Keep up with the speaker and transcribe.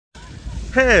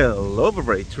Hello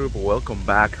Beverly Troop, welcome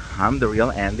back. I'm the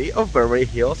real Andy of Beverly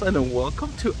Hills and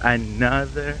welcome to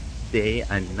another day,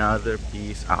 another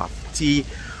piece of tea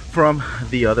from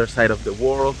the other side of the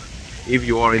world if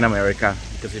you are in America,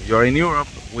 because if you're in Europe,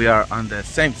 we are on the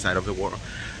same side of the world.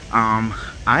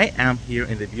 I am here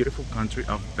in the beautiful country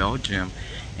of Belgium,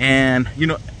 and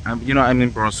I'm in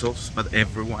Brussels, but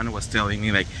everyone was telling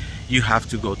me like, you have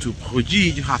to go to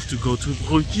Bruges, you have to go to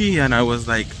Bruges, and I was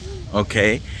like,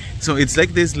 okay. So it's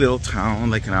like this little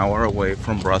town like an hour away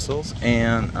from Brussels,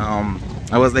 and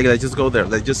I was like, let's just go there,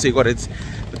 let's just see what it's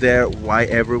there, why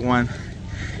everyone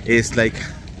is like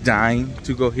dying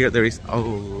to go here. There is a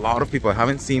lot of people. I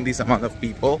haven't seen this amount of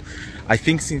people, I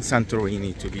think, since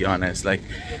Santorini, to be honest. Like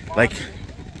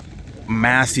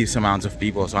massive amounts of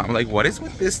people. So I'm like, what is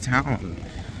with this town?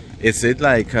 Is it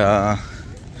like I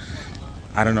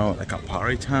don't know, like a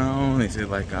party town? Is it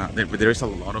like there's a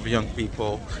lot of young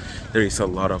people, there is a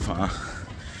lot of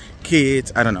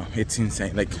kids, I don't know, it's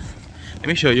insane. Like, let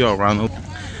me show you around.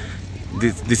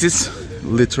 This is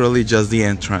literally just the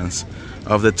entrance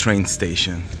of the train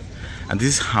station, and this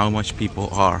is how much people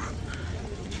are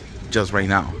just right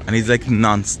now, and it's like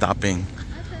non-stopping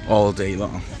all day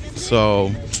long.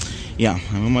 So yeah,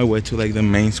 I'm on my way to like the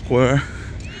main square,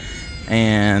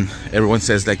 and everyone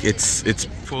says like it's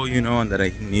full, you know, and that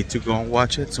I need to go and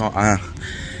watch it. So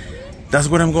that's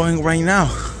where I'm going right now.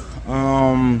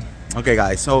 Okay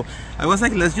guys, so I was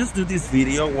like, let's just do this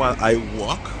video while I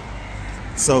walk,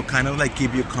 so kind of like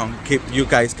keep you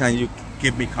guys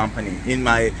keep me company in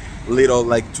my little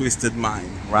like twisted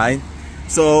mind, right?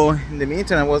 So in the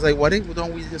meantime, I was like, why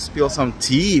don't we just spill some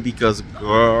tea? Because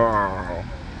girl,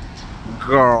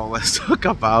 let's talk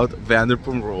about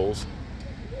Vanderpump Rules.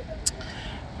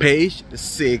 Page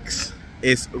 6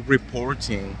 is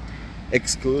reporting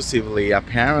exclusively,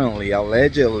 apparently,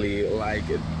 allegedly, like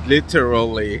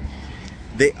literally,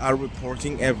 they are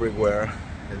reporting everywhere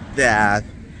that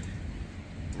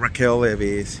Raquel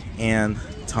Leviss and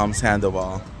Tom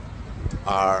Sandoval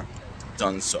are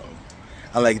done so.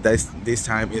 And like this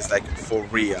time it's like for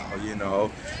real, you know,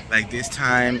 like this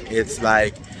time it's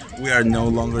like we are no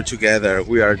longer together,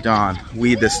 we are done,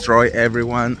 we destroy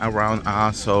everyone around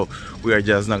us, so we are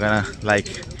just not gonna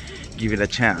like give it a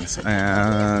chance.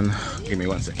 And give me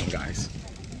 1 second guys,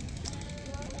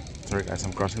 sorry guys,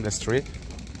 I'm crossing the street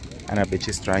and a bitch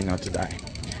is trying not to die.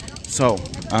 So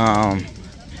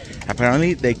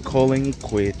apparently they calling it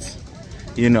quits,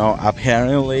 you know.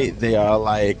 Apparently they are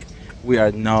like, we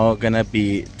are not gonna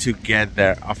be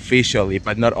together officially.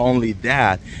 But not only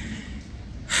that,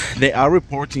 they are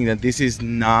reporting that this is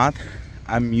not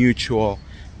a mutual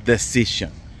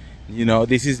decision, you know.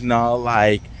 This is not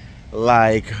like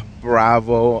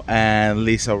Bravo and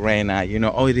Lisa Rinna, you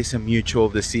know, oh, it is a mutual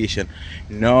decision.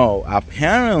 No,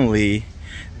 apparently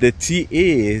the tea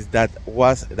is that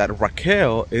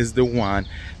Raquel is the one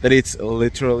that it's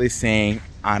literally saying,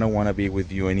 I don't want to be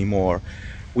with you anymore,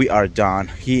 we are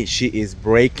done. She is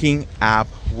breaking up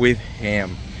with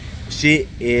him. She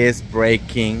is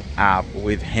breaking up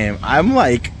with him. I'm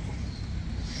like,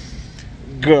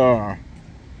 girl,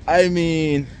 I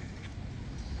mean,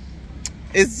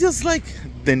 it's just like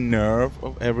the nerve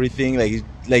of everything,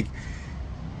 like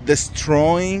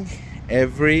destroying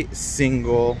every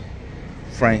single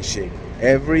friendship,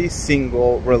 every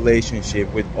single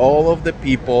relationship with all of the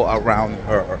people around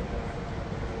her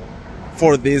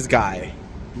for this guy,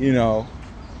 you know,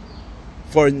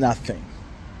 for nothing.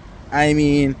 I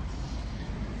mean,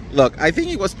 look, I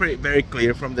think it was very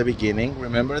clear from the beginning.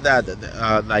 Remember that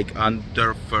like on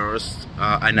their first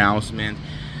announcement,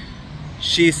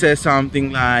 she says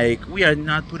something like, we are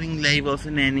not putting labels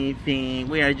in anything,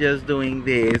 we are just doing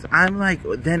this. I'm like,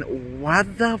 then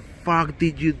what the fuck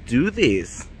did you do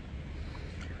this?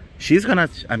 She's gonna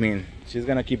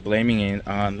keep blaming it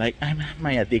on like, I'm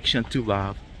my addiction to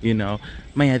love, you know,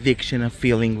 my addiction of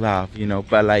feeling love, you know.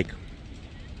 But like,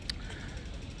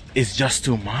 it's just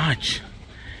too much,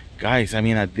 guys. I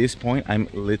mean, at this point, I'm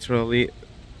literally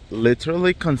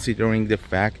considering the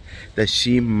fact that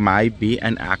she might be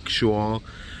an actual,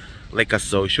 like a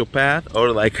sociopath,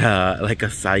 or like a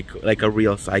psycho, like a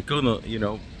real psycho, you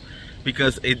know,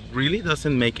 because it really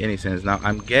doesn't make any sense. Now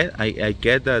I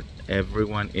get that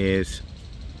everyone is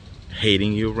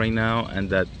hating you right now, and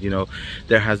that, you know,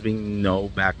 there has been no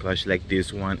backlash like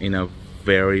this one in a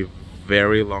very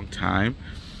long time,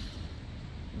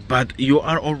 but you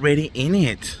are already in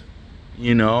it,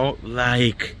 you know.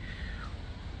 Like,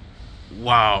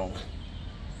 wow,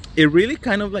 it really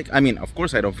kind of like, I mean, of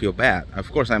course I don't feel bad,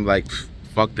 of course I'm like,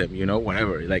 fuck them, you know,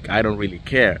 whatever, like I don't really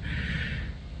care.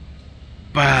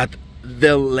 But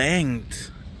the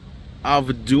length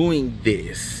of doing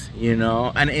this, you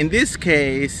know. And in this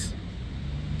case,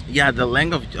 yeah, the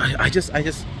length of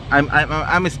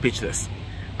I'm speechless.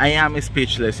 I am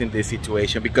speechless in this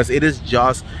situation because it's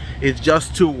just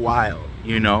too wild,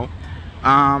 you know.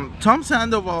 Tom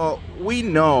Sandoval, I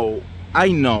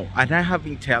know, and I have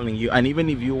been telling you, and even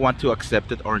if you want to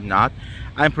accept it or not,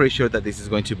 I'm pretty sure that this is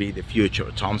going to be the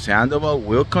future. Tom Sandoval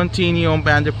will continue on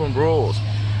Vanderpump Rules.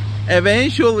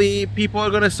 Eventually, people are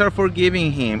gonna start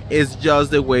forgiving him. It's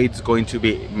just the way it's going to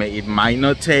be. It might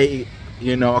not take,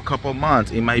 you know, a couple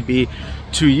months. It might be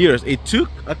 2 years. It took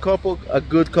a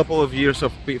good couple of years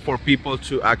for people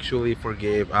to actually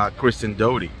forgive Kristen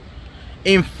Doute.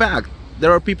 In fact,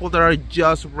 there are people that are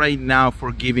just right now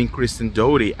forgiving Kristen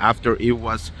Doute after it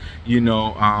was, you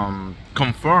know,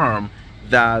 confirmed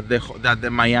that the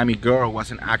Miami girl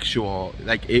was an actual,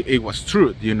 like, it was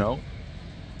truth, you know.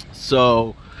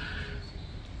 So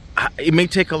it may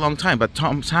take a long time, but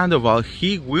Tom Sandoval,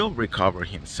 he will recover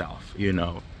himself, you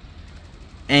know.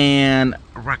 And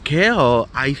Raquel,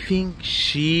 I think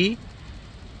she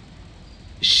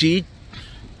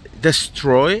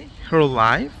destroyed her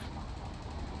life.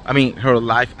 I mean, her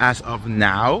life as of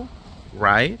now,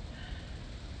 right?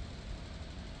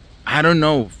 I don't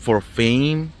know, for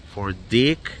fame, for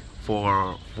dick,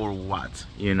 for what,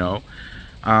 you know.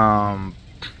 I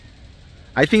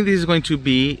think this is going to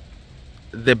be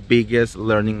the biggest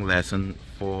learning lesson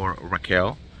for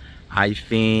Raquel. I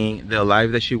think the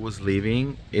life that she was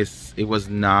living it was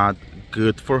not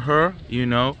good for her, you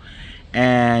know,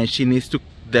 and she needs to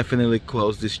definitely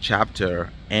close this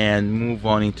chapter and move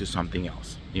on into something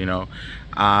else, you know.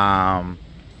 I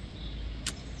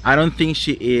don't think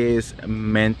she is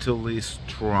mentally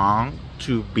strong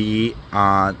to be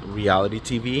on reality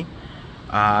TV.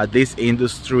 This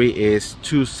industry is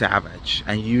too savage,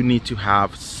 and you need to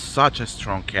have such a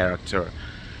strong character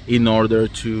in order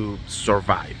to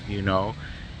survive, you know.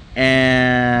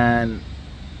 And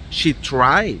she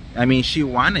tried. I mean, she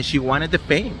wanted the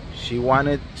fame. She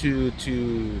wanted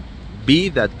to be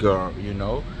that girl, you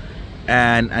know.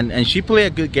 And she played a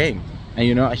good game. And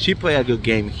you know, she played a good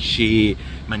game. She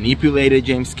manipulated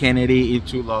James Kennedy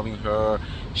into loving her.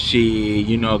 She,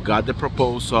 you know, got the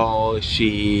proposal.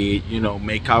 She, you know,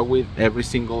 make out with every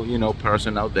single, you know,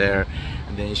 person out there.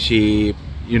 And then she,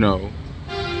 you know,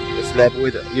 slept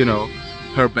with, you know,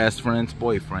 her best friend's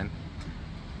boyfriend.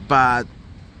 But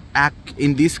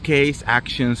in this case,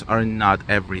 actions are not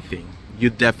everything. You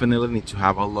definitely need to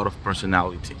have a lot of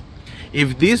personality.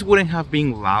 If this wouldn't have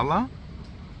been Lala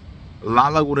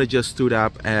would have just stood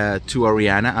up to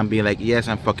Ariana and be like, yes,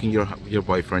 I'm fucking your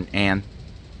boyfriend, and,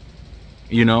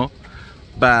 you know.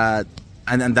 But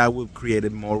and that would create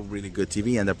more really good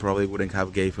TV, and that probably wouldn't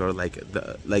have gave her like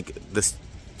the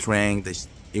strength that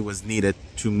it was needed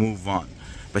to move on.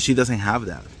 But she doesn't have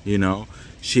that, you know.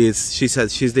 She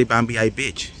said she's the Bambi eye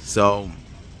bitch. So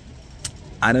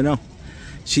I don't know.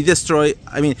 She destroyed,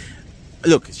 I mean,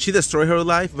 look, she destroyed her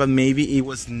life, but maybe it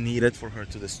was needed for her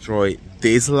to destroy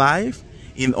this life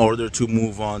in order to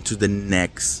move on to the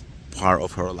next part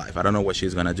of her life. I don't know what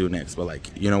she's gonna do next, but,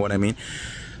 like, you know what I mean.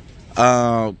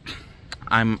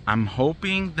 I'm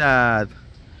hoping that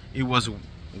it was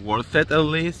worth it, at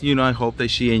least, you know. I hope that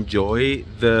she enjoyed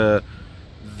the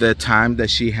time that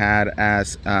she had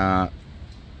as a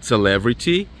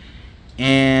celebrity,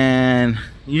 and,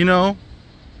 you know,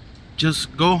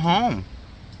 just go home,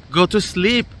 go to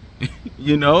sleep,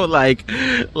 you know, like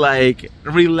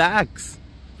relax,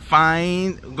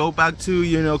 go back to,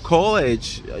 you know,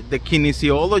 college, the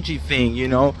kinesiology thing, you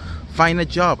know, find a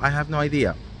job. I have no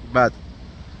idea, but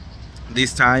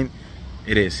this time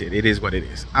it is what it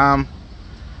is.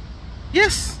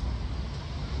 Yes,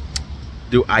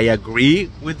 do I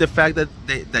agree with the fact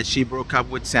that she broke up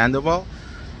with Sandoval?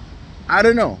 I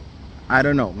don't know.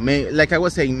 Like I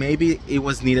was saying, maybe it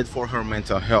was needed for her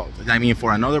mental health. I mean,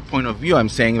 for another point of view, I'm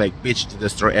saying, like, bitch, to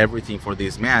destroy everything for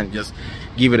this man, just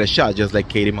give it a shot, just like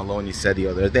Katie Maloney said the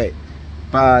other day.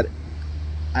 But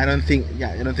I don't think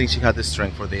she had the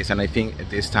strength for this, and I think at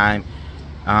this time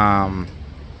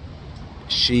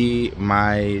she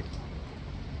might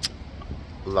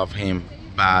love him,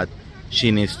 but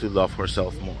she needs to love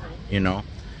herself more, you know.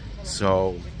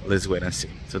 So let's wait and see.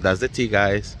 So that's the tea,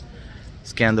 guys.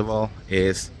 Scandal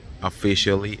is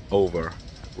officially over.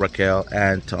 Raquel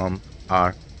and Tom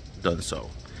are done so.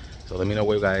 So let me know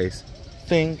what you guys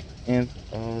think in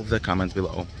the comments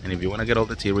below. And if you want to get all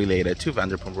the tea related to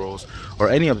Vanderpump Rules or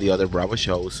any of the other Bravo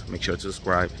shows, make sure to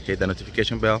subscribe, hit the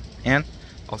notification bell, and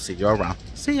I'll see you around.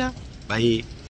 See ya. Bye.